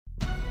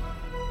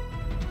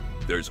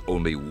There's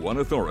only one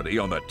authority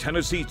on the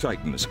Tennessee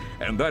Titans,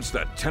 and that's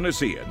the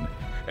Tennessean.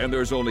 And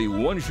there's only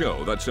one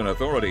show that's an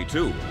authority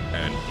too,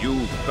 and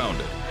you've found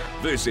it.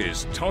 This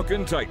is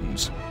Talkin'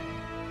 Titans.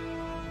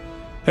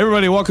 Hey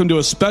everybody, welcome to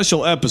a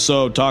special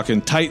episode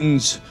Talking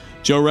Titans.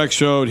 Joe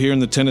Rexrode here in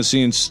the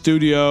Tennessean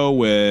studio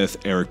with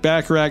Eric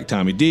Bacharach,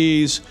 Tommy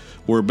Dees.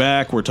 We're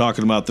back. We're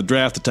talking about the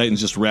draft. The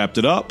Titans just wrapped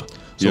it up.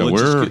 So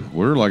yeah,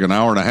 we're like an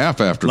hour and a half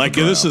after the draft.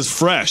 This is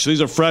fresh.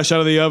 These are fresh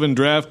out of the oven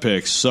draft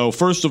picks. So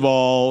first of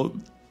all,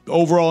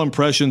 overall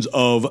impressions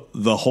of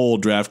the whole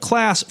draft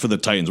class for the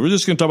Titans. We're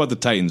just going to talk about the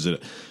Titans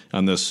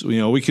on this. You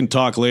know, we can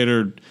talk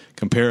later,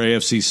 compare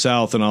AFC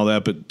South and all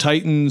that, but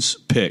Titans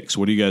picks.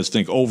 What do you guys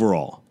think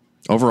overall?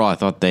 Overall, I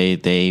thought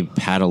they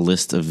had a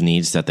list of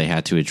needs that they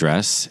had to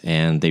address,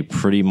 and they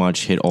pretty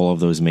much hit all of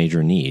those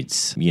major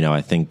needs. You know, I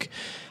think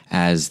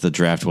as the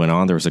draft went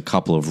on, there was a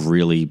couple of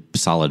really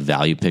solid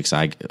value picks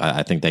I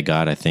think they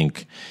got. I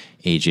think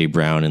A.J.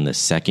 Brown in the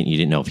second, you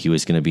didn't know if he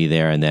was going to be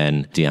there, and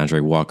then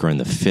DeAndre Walker in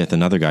the fifth,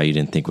 another guy you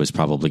didn't think was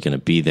probably going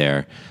to be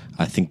there.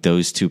 I think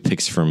those two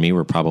picks for me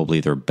were probably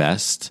their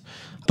best.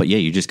 But yeah,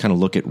 you just kind of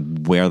look at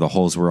where the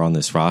holes were on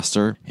this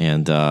roster,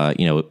 and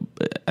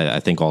I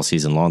think all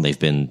season long they've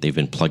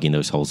been plugging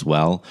those holes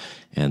well,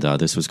 and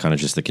this was kind of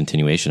just the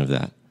continuation of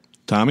that.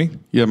 Tommy?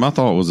 Yeah, my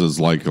thought was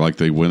like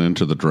they went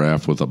into the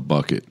draft with a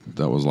bucket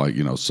that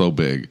was so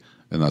big,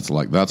 and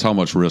that's how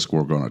much risk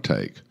we're going to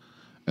take.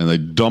 And they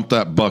dumped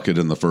that bucket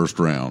in the first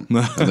round,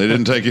 and they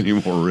didn't take any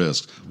more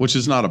risks, which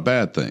is not a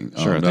bad thing.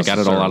 Sure, they got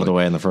it all out of the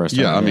way in the first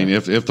round. Yeah, I mean,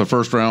 if the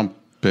first round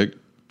pick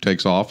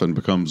takes off and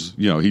becomes,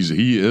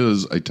 he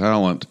is a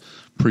talent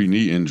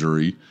pre-knee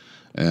injury,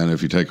 and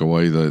if you take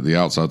away the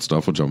outside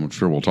stuff, which I'm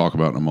sure we'll talk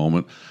about in a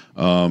moment,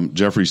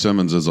 Jeffrey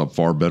Simmons is a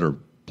far better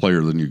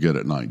player than you get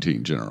at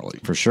 19 generally.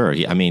 For sure.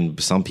 I mean,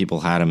 some people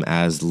had him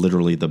as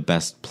literally the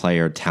best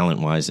player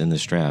talent-wise in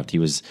this draft. He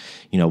was,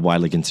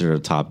 widely considered a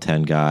top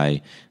 10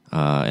 guy,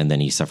 and then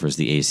he suffers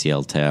the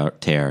ACL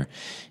tear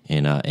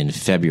in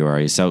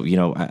February. So,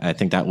 I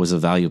think that was a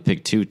value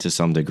pick too, to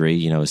some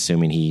degree,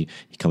 assuming he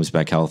comes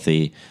back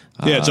healthy.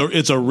 Yeah,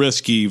 it's a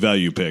risky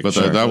value pick. But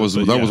that was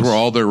where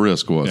all their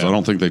risk was. Yeah. I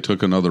don't think they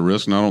took another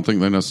risk, and I don't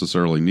think they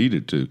necessarily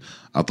needed to.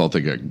 I thought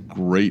they got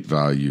great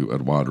value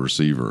at wide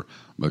receiver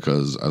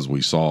because, as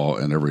we saw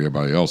and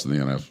everybody else in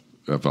the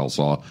NFL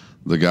saw,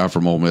 the guy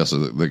from Ole Miss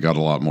that got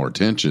a lot more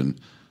attention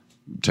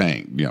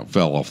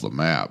fell off the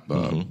map,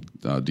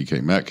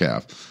 DK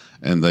Metcalf.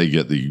 And they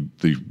get the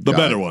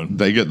better one.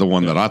 They get the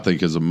one that I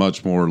think is a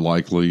much more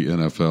likely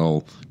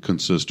NFL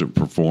consistent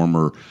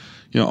performer.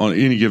 On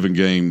any given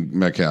game,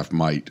 Metcalf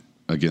might,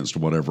 against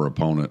whatever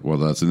opponent,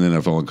 whether that's in the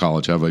NFL and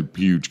college, have a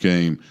huge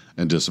game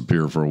and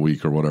disappear for a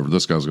week or whatever.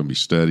 This guy's going to be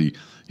steady.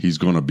 He's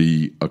going to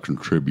be a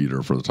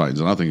contributor for the Titans,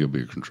 and I think he'll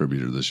be a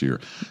contributor this year.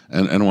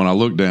 And when I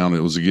looked down, it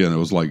was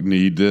like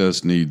need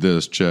this,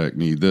 check,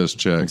 need this,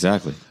 check.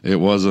 Exactly. It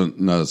wasn't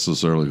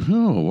necessarily,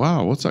 oh,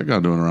 wow, what's that guy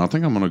doing around? I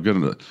think I'm going to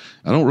get it.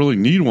 I don't really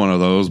need one of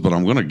those, but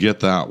I'm going to get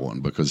that one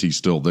because he's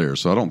still there.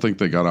 So I don't think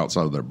they got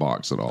outside of their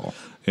box at all.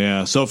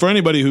 Yeah, so for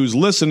anybody who's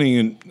listening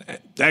and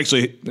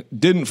actually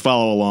didn't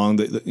follow along,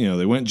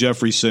 they went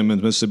Jeffrey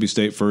Simmons, Mississippi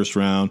State first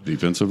round.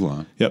 Defensive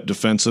line. Yep,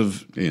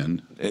 defensive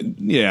end.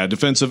 Yeah,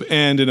 defensive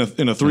end in a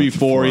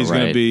 3-4. He's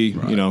going to be,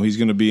 he's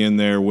going to be in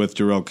there with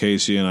Jarrell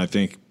Casey, and I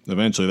think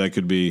eventually that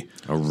could be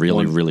a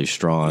really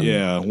strong.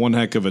 Yeah, one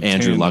heck of a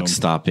Andrew tandem. Luck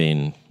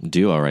stopping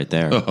duo right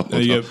there.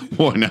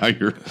 Boy, now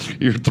you're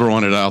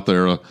throwing it out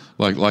there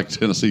like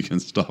Tennessee can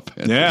stop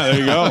it. Yeah, there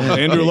you go.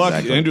 Andrew Luck.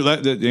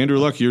 Exactly. Andrew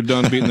Luck, you're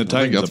done beating the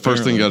Titans. The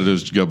first thing you got to do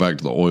is go back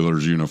to the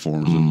Oilers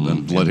uniforms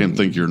and let him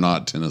think you're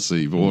not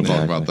Tennessee. But we'll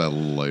talk about that a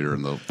little later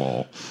in the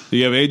fall.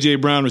 You have A.J.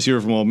 Brown,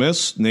 receiver from Ole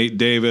Miss. Nate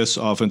Davis,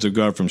 offensive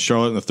guard from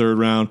Charlotte in the third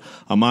round.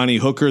 Amani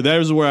Hooker. That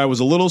was where I was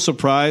a little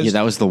surprised. Yeah,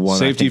 that was the one.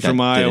 Safety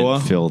from Iowa.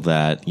 Didn't fill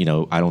that.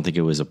 I don't think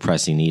it was a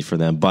pressing need for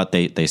them, but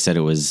they said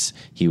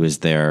he was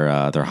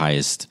their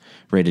highest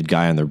rated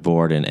guy on their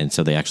board, and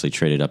so they actually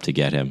traded up to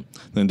get him.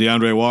 Then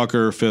DeAndre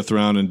Walker, fifth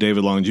round, and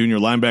David Long Jr.,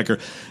 linebacker.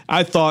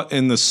 I thought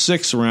in the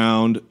sixth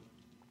round,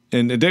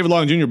 and David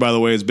Long Jr., by the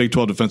way, is Big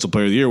 12 Defensive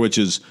Player of the Year, which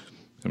is,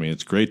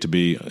 it's great to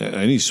be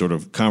any sort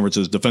of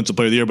conference's Defensive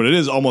Player of the Year, but it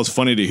is almost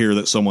funny to hear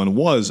that someone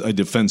was a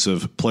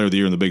Defensive Player of the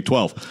Year in the Big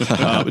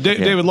 12.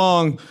 David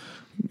Long,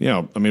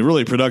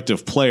 really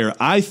productive player.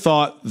 I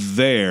thought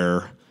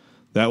that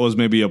was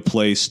maybe a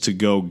place to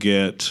go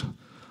get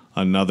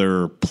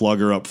another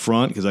plugger up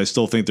front because I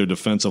still think their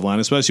defensive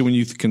line, especially when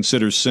you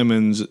consider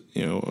Simmons,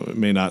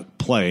 may not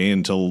play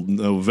until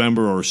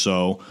November or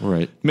so.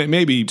 Right.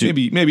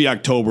 Maybe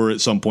October at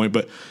some point,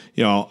 but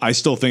I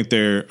still think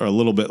they're a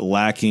little bit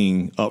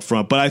lacking up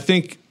front. But I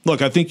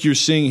think you're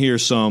seeing here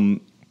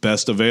some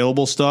best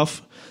available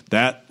stuff.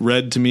 That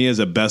read to me as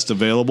a best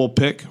available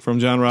pick from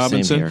John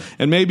Robinson.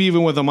 And maybe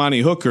even with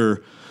Amani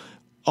Hooker,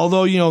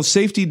 although,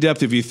 safety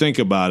depth, if you think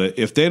about it,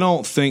 if they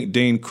don't think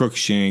Dane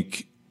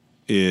Cruikshank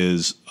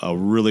is a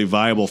really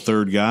viable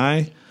third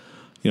guy,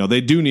 they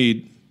do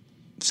need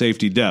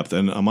safety depth.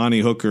 And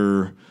Amani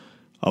Hooker,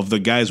 of the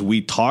guys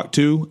we talked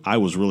to, I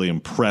was really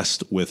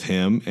impressed with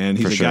him. And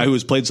he's For a guy sure. who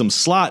has played some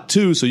slot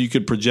too, so you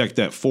could project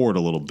that forward a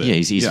little bit. Yeah,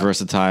 he's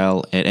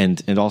versatile,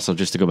 and also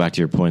just to go back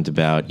to your point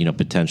about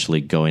potentially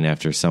going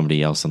after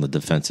somebody else on the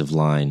defensive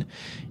line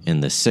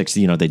in the sixth.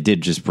 They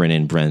did just bring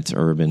in Brent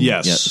Urban,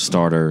 Yes,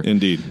 starter,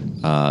 indeed.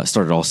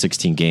 Started all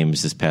 16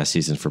 games this past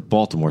season for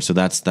Baltimore, so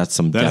that's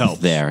some depth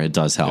helps. there. It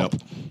does help.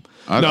 Yep.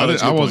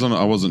 I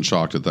wasn't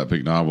shocked at that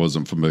pick. No, I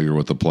wasn't familiar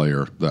with the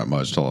player that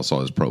much till I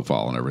saw his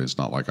profile and everything. It's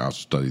not like I've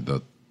studied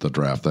the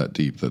draft that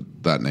deep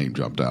that name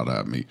jumped out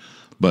at me.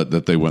 But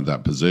that they went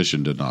that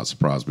position did not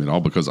surprise me at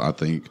all, because I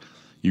think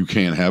you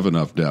can't have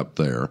enough depth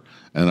there,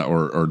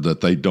 or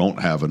that they don't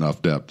have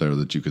enough depth there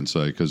that you can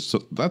say, because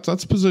that's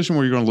a position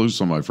where you're going to lose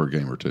somebody for a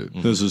game or two.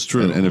 This is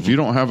true. And if you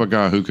don't have a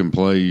guy who can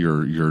play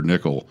your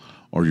nickel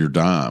or your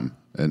dime,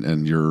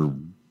 and you're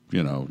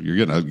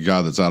getting a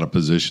guy that's out of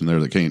position there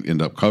that can't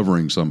end up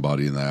covering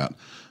somebody in that,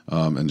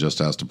 and just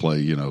has to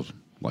play,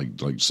 like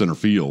center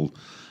field,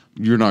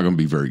 you're not going to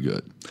be very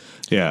good.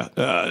 Yeah.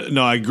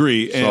 No, I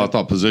agree. So I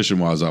thought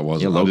position-wise, that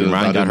wasn't. Yeah, Logan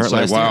Ryan got hurt say,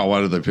 last wow, year.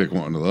 why did they pick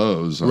one of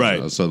those?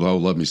 Right. I said, oh,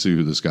 let me see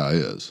who this guy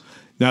is.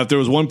 Now, if there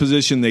was one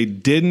position they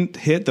didn't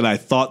hit that I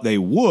thought they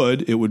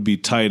would, it would be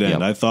tight end.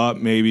 Yep. I thought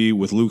maybe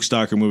with Luke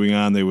Stocker moving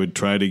on, they would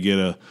try to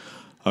get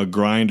a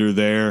grinder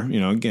there.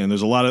 Again,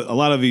 there's a lot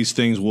of these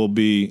things will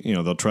be,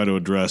 they'll try to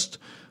address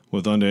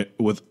with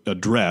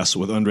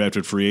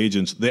undrafted free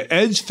agents. The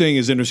edge thing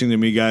is interesting to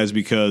me, guys,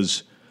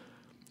 because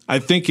I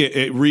think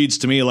it reads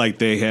to me like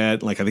they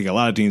had, like I think a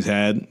lot of teams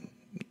had,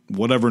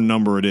 whatever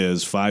number it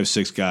is, 5,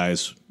 6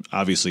 guys,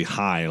 obviously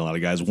high. A lot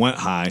of guys went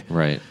high.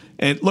 Right.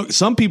 And look,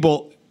 some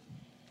people,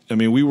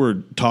 we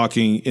were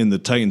talking in the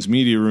Titans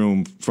media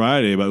room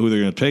Friday about who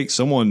they're going to take.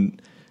 Someone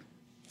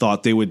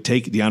thought they would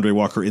take DeAndre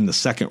Walker in the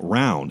second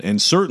round.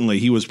 And certainly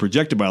he was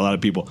projected by a lot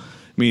of people.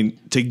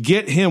 To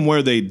get him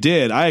where they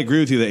did, I agree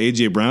with you that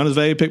A.J. Brown is a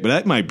value pick, but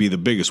that might be the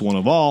biggest one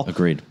of all.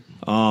 Agreed.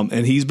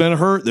 And he's been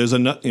hurt. There's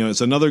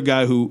it's another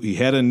guy who he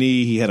had a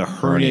knee, he had a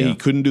hernia, he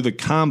couldn't do the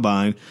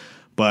combine.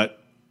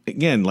 But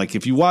again, like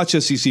if you watch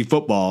SEC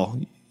football,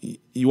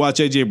 you watch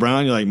A.J.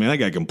 Brown, you're like, man, that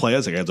guy can play.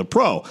 That guy's a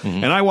pro.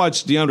 Mm-hmm. And I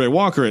watched DeAndre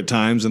Walker at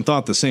times and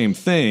thought the same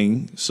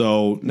thing.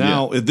 So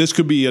now if this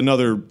could be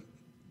another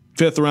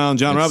 5th round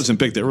John Robinson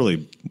pick that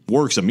really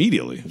works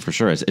immediately. For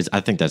sure. I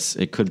think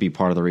it could be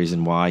part of the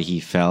reason why he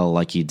fell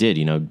like he did.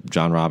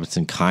 John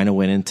Robinson kind of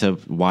went into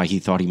why he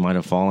thought he might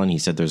have fallen. He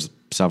said there's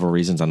several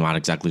reasons. I'm not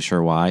exactly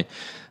sure why.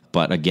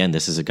 But again,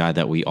 this is a guy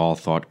that we all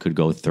thought could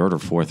go 3rd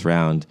or 4th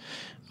round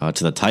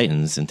to the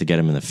Titans, and to get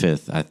him in the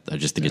 5th, I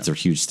just think it's a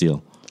huge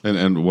steal.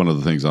 And one of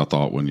the things I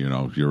thought when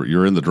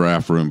you're in the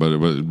draft room, but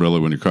really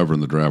when you're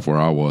covering the draft where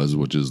I was,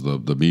 which is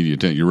the media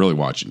tent, you're really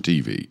watching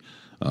TV.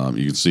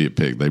 You can see it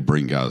picked. They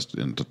bring guys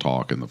in to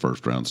talk in the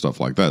first round, stuff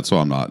like that. So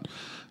I'm not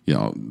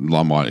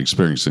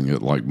experiencing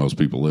it like most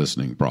people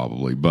listening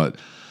probably. But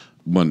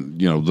when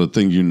the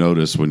thing you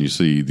notice when you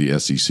see the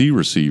SEC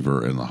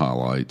receiver in the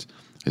highlights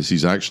is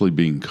he's actually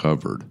being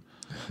covered.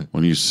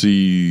 When you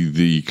see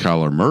the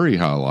Kyler Murray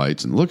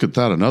highlights and look at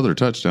that, another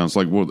touchdown, it's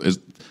like, well,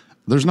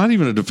 there's not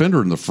even a defender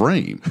in the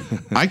frame.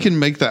 I can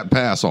make that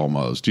pass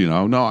almost,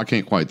 No, I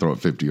can't quite throw it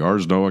 50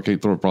 yards. No, I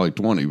can't throw it probably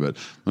 20, but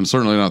I'm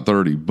certainly not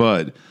 30.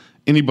 But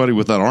anybody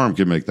with that arm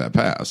can make that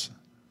pass.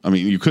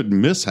 You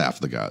couldn't miss half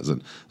the guys.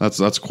 And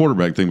that's a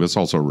quarterback thing, but it's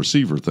also a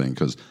receiver thing,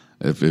 because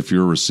if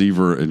you're a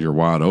receiver and you're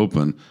wide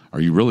open, are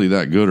you really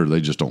that good, or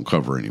they just don't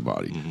cover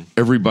anybody? Mm-hmm.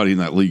 Everybody in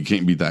that league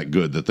can't be that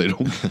good that they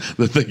don't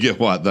that they get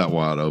that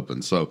wide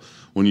open. So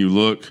when you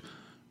look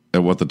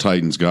at what the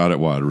Titans got at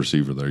wide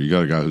receiver there, you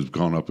got a guy who's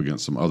gone up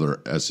against some other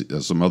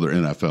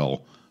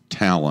NFL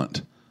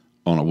talent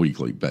on a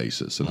weekly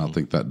basis, and I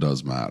think that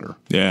does matter.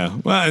 Yeah.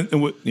 Well,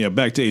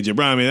 back to A.J.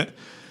 Brown.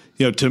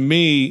 To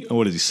me,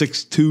 what is he,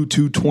 6'2",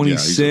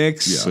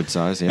 226? Good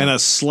size, And a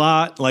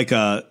slot, like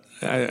I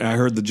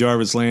heard the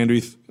Jarvis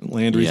Landry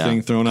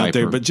thing thrown out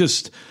there, but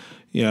just,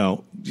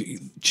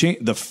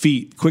 the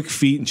feet, quick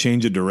feet and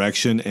change of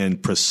direction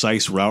and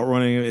precise route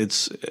running.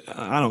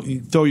 You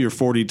throw your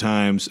 40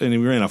 times, and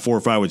we ran a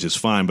 4.5, which is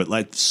fine, but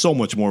like so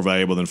much more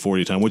valuable than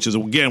 40 times, which is,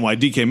 again, why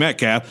DK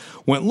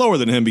Metcalf went lower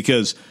than him,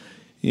 because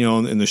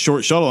in the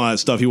short shuttle and all that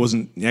stuff,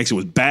 he actually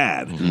was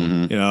bad.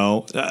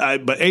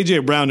 Mm-hmm. But A.J.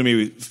 Brown, to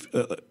me,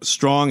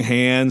 strong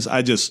hands.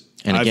 I've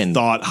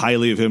thought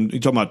highly of him. You're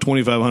talking about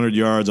 2,500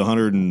 yards,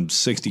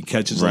 160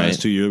 catches the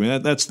last 2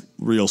 years. That's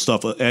real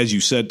stuff, as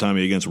you said,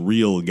 Tommy, against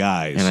real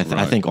guys. And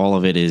I think all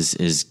of it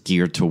is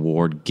geared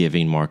toward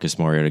giving Marcus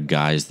Mariota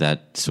guys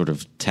that sort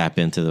of tap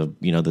into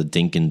the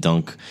dink and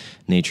dunk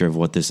nature of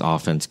what this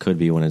offense could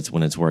be when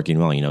it's working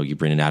well. You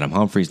bring in Adam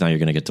Humphries, now you're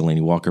going to get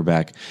Delaney Walker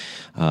back,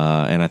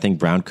 and I think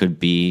Brown could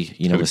be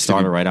the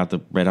starter right out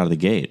of the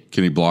gate.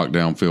 Can he block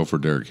downfield for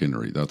Derrick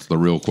Henry? That's the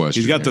real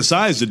question. He's got the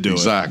size to do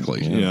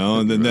exactly.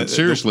 And then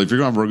seriously, if you're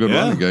going for a good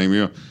running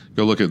game,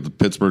 Go look at the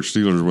Pittsburgh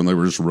Steelers when they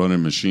were just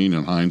running machine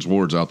and Hines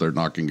Ward's out there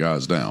knocking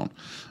guys down.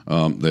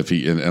 If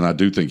he and I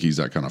do think he's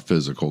that kind of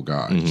physical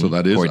guy. So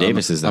that is Corey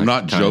Davis is that I'm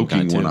not kind of guy,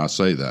 joking too. when I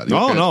say that.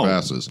 No,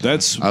 passes.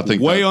 that's I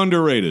think way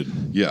underrated.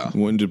 Yeah.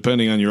 When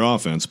depending on your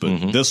offense,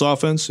 but this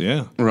offense,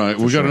 yeah, Right.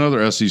 We got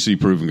another SEC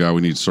proven guy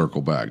we need to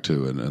circle back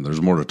to, and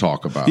there's more to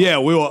talk about. yeah.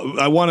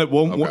 I want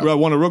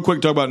to real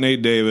quick talk about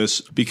Nate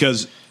Davis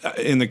because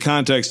in the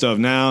context of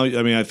now,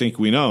 I mean, I think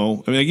we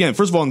know. I mean, again,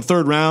 first of all, in the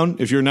third round,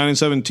 if you're a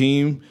 9-7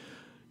 team,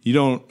 you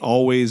don't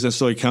always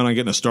necessarily count on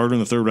getting a starter in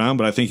the third round,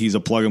 but I think he's a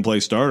plug-and-play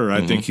starter.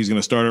 I think he's going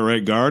to start at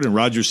right guard and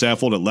Roger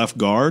Saffold at left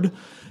guard.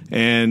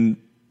 And,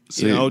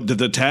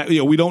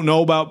 we don't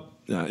know about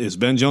is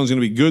Ben Jones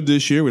going to be good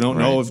this year? We don't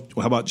know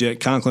how about Jack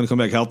Conklin to come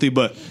back healthy.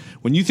 But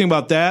when you think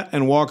about that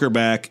and Walker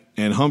back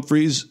and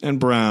Humphreys and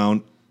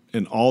Brown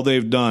and all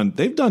they've done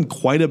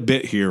quite a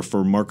bit here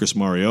for Marcus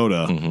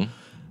Mariota.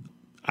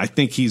 I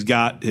think he's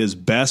got his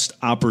best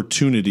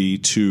opportunity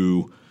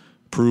to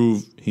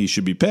prove he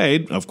should be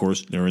paid. Of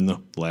course, they're in the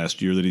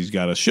last year that he's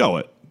got to show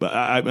it. But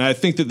I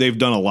think that they've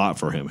done a lot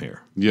for him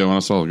here. Yeah, when I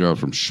saw the guy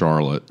from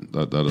Charlotte,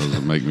 that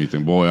doesn't make me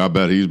think, boy, I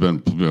bet he's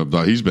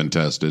been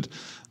tested.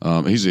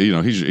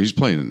 He's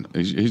playing.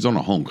 He's on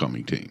a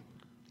homecoming team.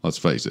 Let's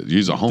face it,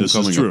 he's a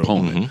homecoming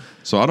opponent.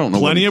 So I don't know.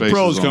 Plenty what of he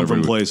pros faces come on from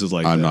every week. places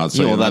like I'm that. not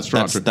saying Well, that's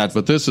that's- true,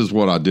 but this is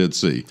what I did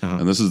see,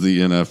 and this is the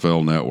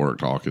NFL Network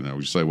talking. Now,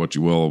 you say what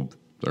you will,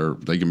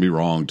 they can be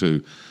wrong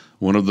too.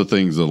 One of the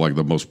things that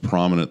the most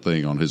prominent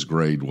thing on his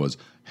grade was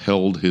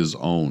held his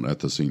own at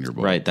the Senior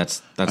Bowl. Right.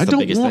 That's the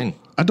biggest thing.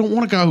 I don't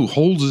want a guy who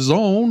holds his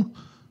own.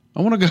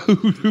 I want a guy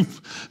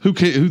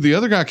who the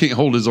other guy can't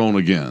hold his own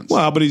against.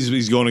 Well, but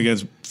he's going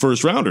against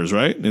first rounders,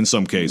 right? In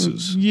some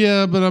cases.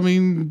 Yeah, but I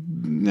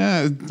mean,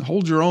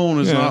 hold your own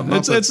is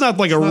not. It's not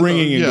like a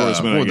ringing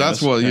endorsement. Well, I guess.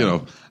 that's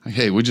what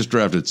Hey, we just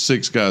drafted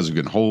 6 guys who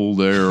can hold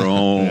their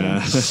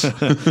own.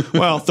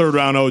 Well, third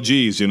round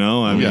OGs, I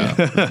mean, Yeah,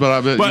 but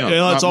I bet.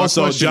 let's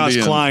also Josh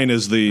Klein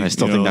is the. I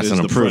still think that's an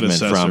improvement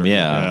from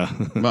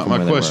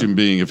My question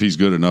being, if he's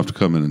good enough to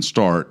come in and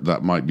start,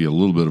 that might be a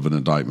little bit of an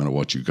indictment of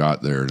what you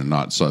got there, and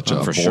not such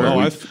a for sure.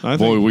 I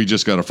think, we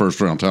just got a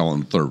first round talent in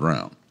the third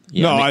round.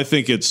 Yeah, I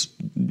think it's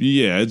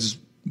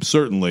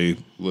certainly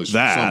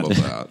that. Some of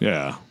that.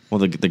 Yeah. Well,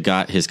 the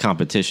guy, his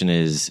competition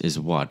is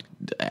what?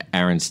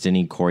 Aaron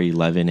Stinney, Corey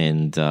Levin,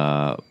 and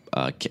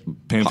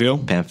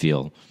Panfield.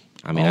 Panfield.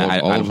 I mean,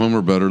 all of them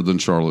are better than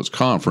Charlotte's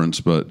conference,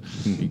 but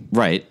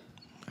right.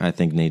 I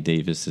think Nate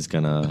Davis is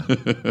gonna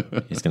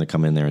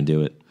come in there and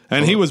do it.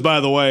 And he was, by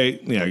the way,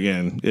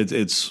 again,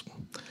 it's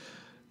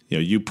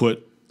you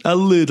put a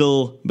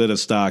little bit of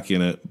stock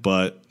in it,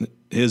 but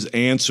his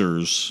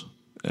answers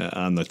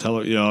on the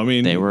I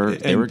mean, they were.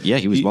 Yeah,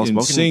 he was well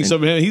spoken. Seeing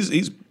some of him,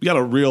 he's got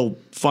a real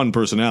fun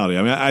personality.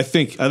 I mean, I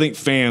think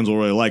fans will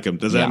really like him.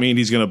 Does that mean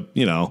he's going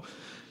to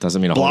doesn't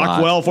mean a whole block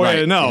lot. well for right.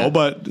 you? No,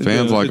 but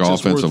fans like it's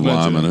just offensive worth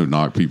linemen mentioning. who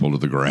knock people to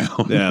the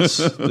ground. Yes,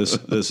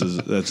 that's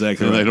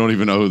exactly And right. they don't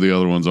even know who the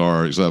other ones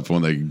are, except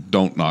when they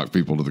don't knock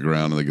people to the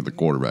ground and they get the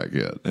quarterback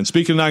hit. And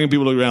speaking of knocking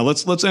people to the ground,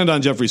 let's end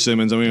on Jeffrey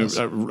Simmons. I mean, yes.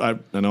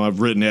 I know I've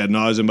written ad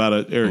nauseum about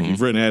it. Eric,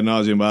 you've written ad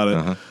nauseum about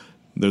it.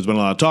 There's been a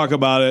lot of talk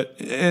about it,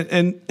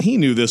 and he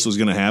knew this was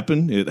going to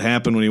happen. It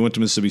happened when he went to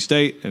Mississippi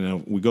State,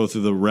 and we go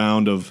through the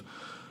round of,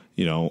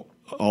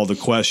 all the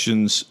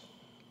questions.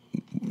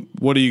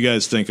 What do you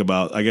guys think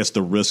about, I guess,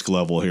 the risk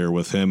level here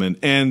with him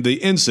and the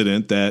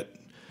incident that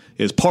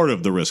is part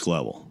of the risk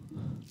level?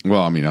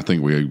 Well, I mean, I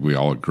think we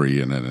all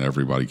agree, and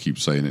everybody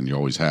keeps saying it, and you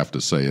always have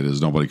to say it,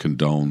 is nobody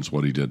condones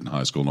what he did in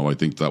high school. Nobody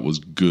thinks that was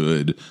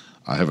good.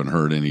 I haven't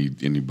heard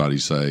anybody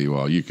say,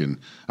 well, you can.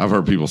 I've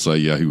heard people say,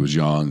 yeah, he was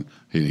young.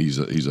 He's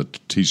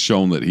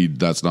shown that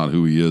that's not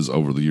who he is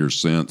over the years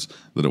since,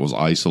 that it was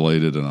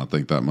isolated, and I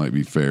think that might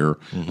be fair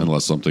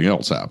unless something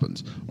else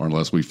happens or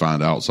unless we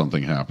find out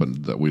something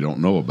happened that we don't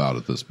know about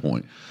at this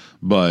point.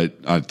 But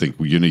I think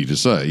you need to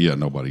say, yeah,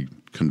 nobody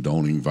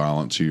condoning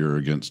violence here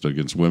against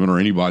women or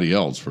anybody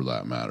else for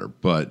that matter.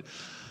 But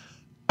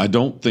I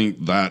don't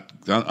think that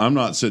I'm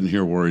not sitting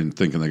here worried and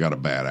thinking they got a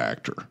bad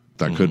actor.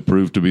 That could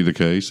prove to be the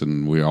case,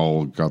 and we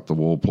all got the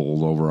wool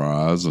pulled over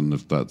our eyes. And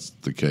if that's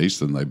the case,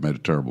 then they've made a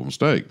terrible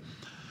mistake.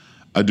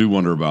 I do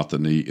wonder about the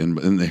knee,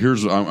 and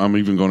here's I'm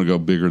even going to go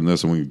bigger than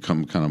this, and we can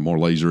come kind of more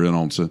laser in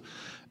on. So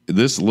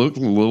this looked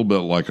a little bit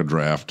like a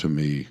draft to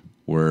me,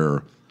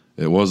 where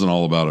it wasn't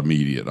all about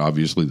immediate.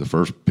 Obviously, the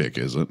first pick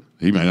isn't.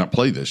 He may not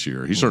play this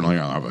year. He's certainly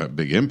going to have a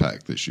big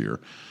impact this year.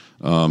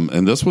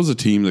 And this was a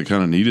team that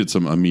kind of needed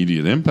some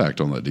immediate impact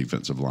on that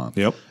defensive line.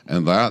 Yep.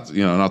 And that,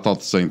 and I thought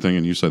the same thing.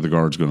 And you say the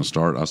guard's going to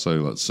start. I say,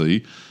 let's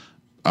see.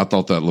 I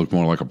thought that looked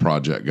more like a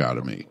project guy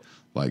to me.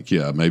 Like,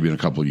 yeah, maybe in a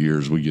couple of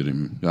years we get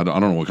him. I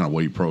don't know what kind of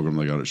weight program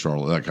they got at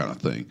Charlotte, that kind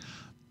of thing.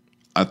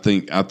 I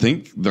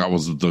think that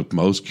was the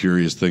most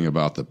curious thing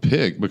about the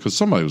pick, because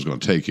somebody was going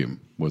to take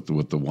him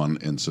with the one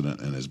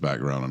incident in his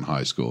background in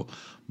high school.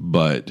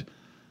 But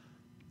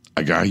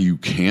a guy you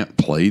can't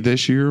play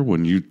this year,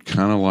 when you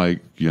kind of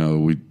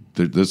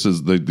This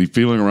is the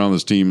feeling around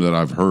this team that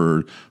I've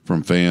heard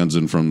from fans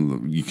and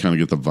from you kind of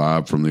get the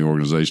vibe from the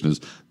organization is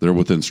they're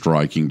within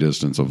striking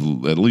distance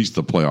of at least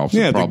the playoffs.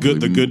 Yeah, the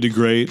good to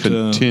great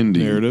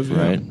contending narrative,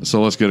 right?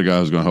 So let's get a guy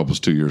who's going to help us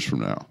 2 years from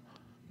now.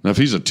 Now, if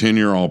he's a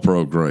 10-year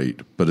All-Pro, great,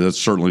 but it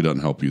certainly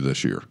doesn't help you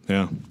this year.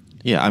 Yeah.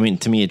 Yeah, I mean,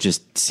 to me, it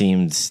just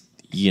seems,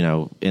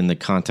 in the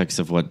context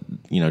of what,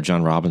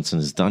 John Robinson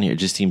has done here, it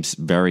just seems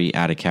very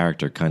out of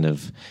character, kind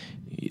of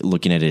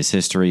looking at his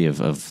history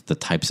of the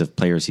types of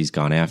players he's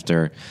gone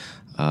after.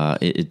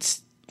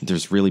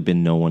 There's really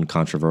been no one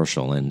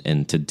controversial,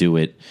 and to do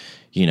it,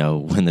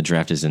 when the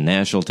draft is in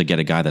Nashville, to get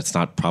a guy that's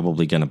not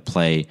probably going to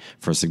play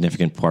for a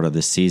significant part of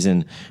this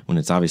season, when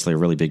it's obviously a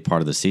really big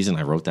part of the season.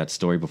 I wrote that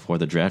story before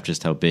the draft,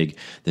 just how big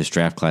this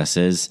draft class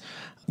is.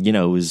 It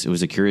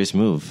was a curious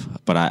move,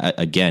 but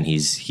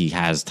he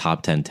has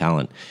top 10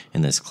 talent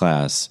in this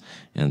class,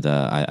 and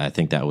I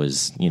think that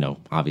was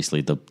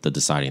obviously the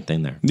deciding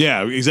thing there.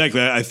 Yeah,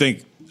 exactly. I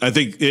think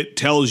it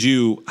tells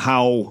you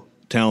how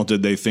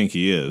talented they think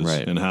he is,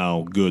 right, and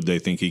how good they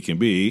think he can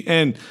be.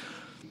 And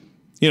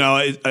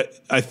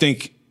I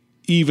think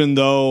even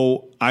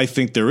though I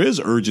think there is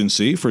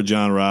urgency for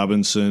John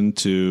Robinson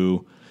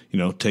to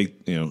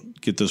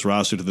get this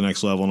roster to the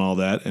next level and all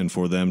that, and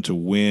for them to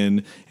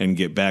win and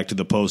get back to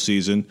the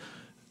postseason,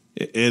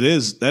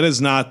 that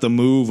is not the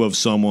move of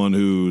someone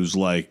who's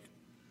like,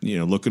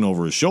 looking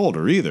over his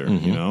shoulder either,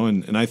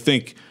 and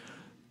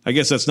I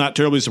guess that's not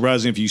terribly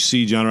surprising if you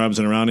see John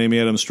Robinson around Amy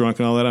Adams Strunk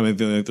and all that. I mean, I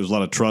think there's a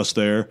lot of trust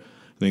there.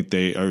 I think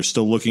they are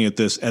still looking at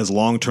this as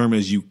long term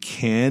as you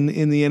can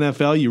in the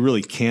NFL. You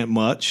really can't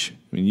much.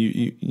 I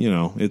mean,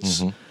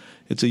 it's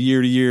it's a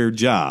year to year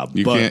job.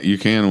 You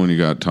can when you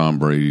got Tom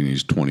Brady and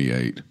he's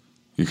 28.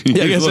 I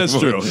guess that's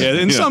true. Yeah,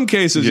 in some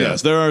cases,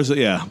 yes, there are.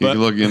 Yeah,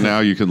 but now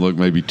you can look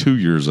maybe 2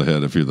 years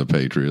ahead if you're the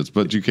Patriots,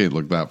 but you can't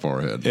look that far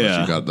ahead.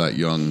 Yeah, you got that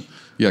young.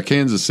 Yeah,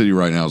 Kansas City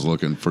right now is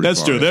looking pretty. That's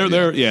far true.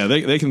 Ahead,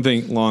 They can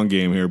think long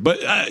game here,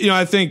 but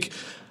I think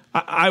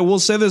I will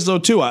say this though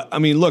too. I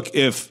mean, look,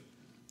 if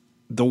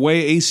the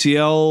way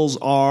ACLs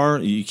are,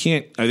 you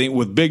can't. I think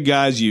with big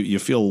guys, you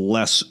feel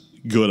less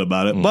good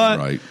about it, but.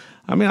 Right.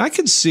 I mean, I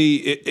could see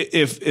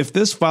if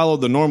this followed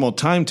the normal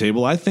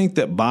timetable, I think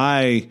that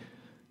by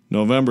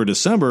November,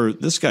 December,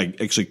 this guy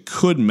actually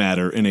could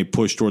matter in a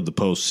push toward the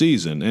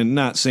postseason. And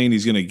not saying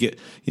he's going to get,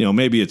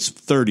 maybe it's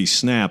 30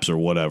 snaps or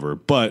whatever,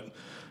 but,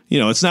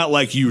 it's not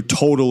like you're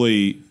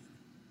totally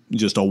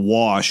just a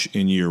wash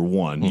in year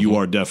one. You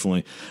are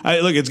definitely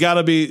look. It's got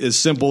to be as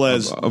simple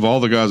as of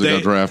all the guys that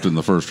got drafted in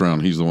the first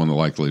round, he's the one that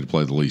likely to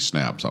play the least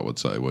snaps. I would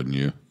say, wouldn't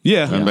you?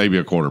 Yeah, and maybe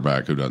a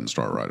quarterback who doesn't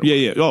start right away.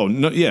 Yeah. Oh,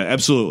 no, yeah,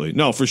 absolutely.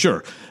 No, for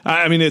sure.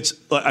 I mean,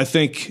 I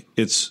think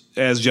it's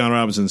as John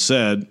Robinson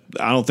said.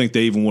 I don't think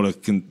they even would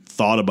have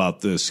thought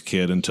about this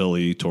kid until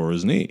he tore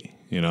his knee.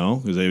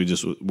 Because they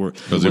just were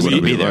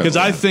because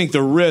I think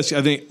the risk.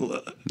 I think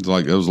it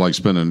was like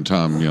spending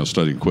time,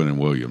 studying Quinnen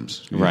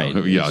Williams. Right.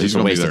 Yeah, he's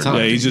going to be there.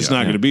 Yeah, he's just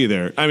not going to be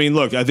there. I mean,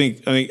 look, I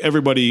think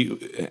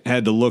everybody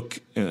had to look,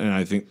 and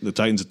I think the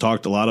Titans have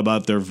talked a lot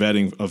about their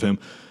vetting of him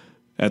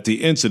at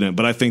the incident,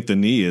 but I think the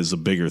knee is a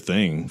bigger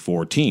thing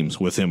for teams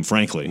with him,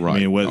 frankly.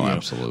 Right. I mean,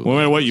 absolutely. No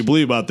matter what you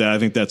believe about that, I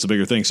think that's a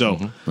bigger thing. So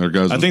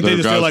I think they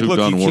just feel like,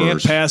 look, you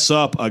can't pass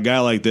up a guy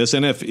like this.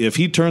 And if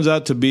he turns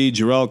out to be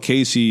Jarrell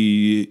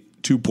Casey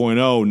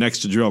 2.0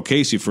 next to Jarrell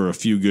Casey for a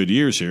few good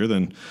years here,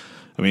 then,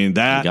 I mean,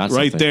 that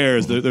right there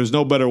is there's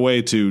no better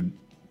way to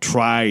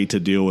try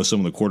to deal with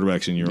some of the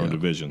quarterbacks in your own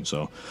division.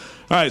 So, all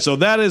right, so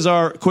that is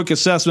our quick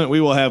assessment.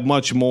 We will have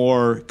much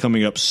more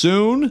coming up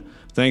soon.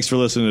 Thanks for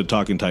listening to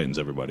Talking Titans,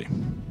 everybody.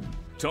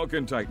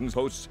 Talkin' Titans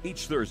hosts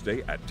each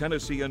Thursday at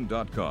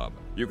Tennessean.com.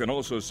 You can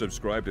also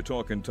subscribe to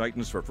Talkin'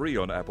 Titans for free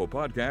on Apple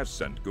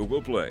Podcasts and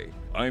Google Play.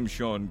 I'm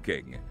Sean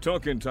King.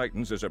 Talkin'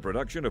 Titans is a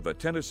production of the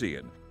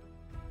Tennessean.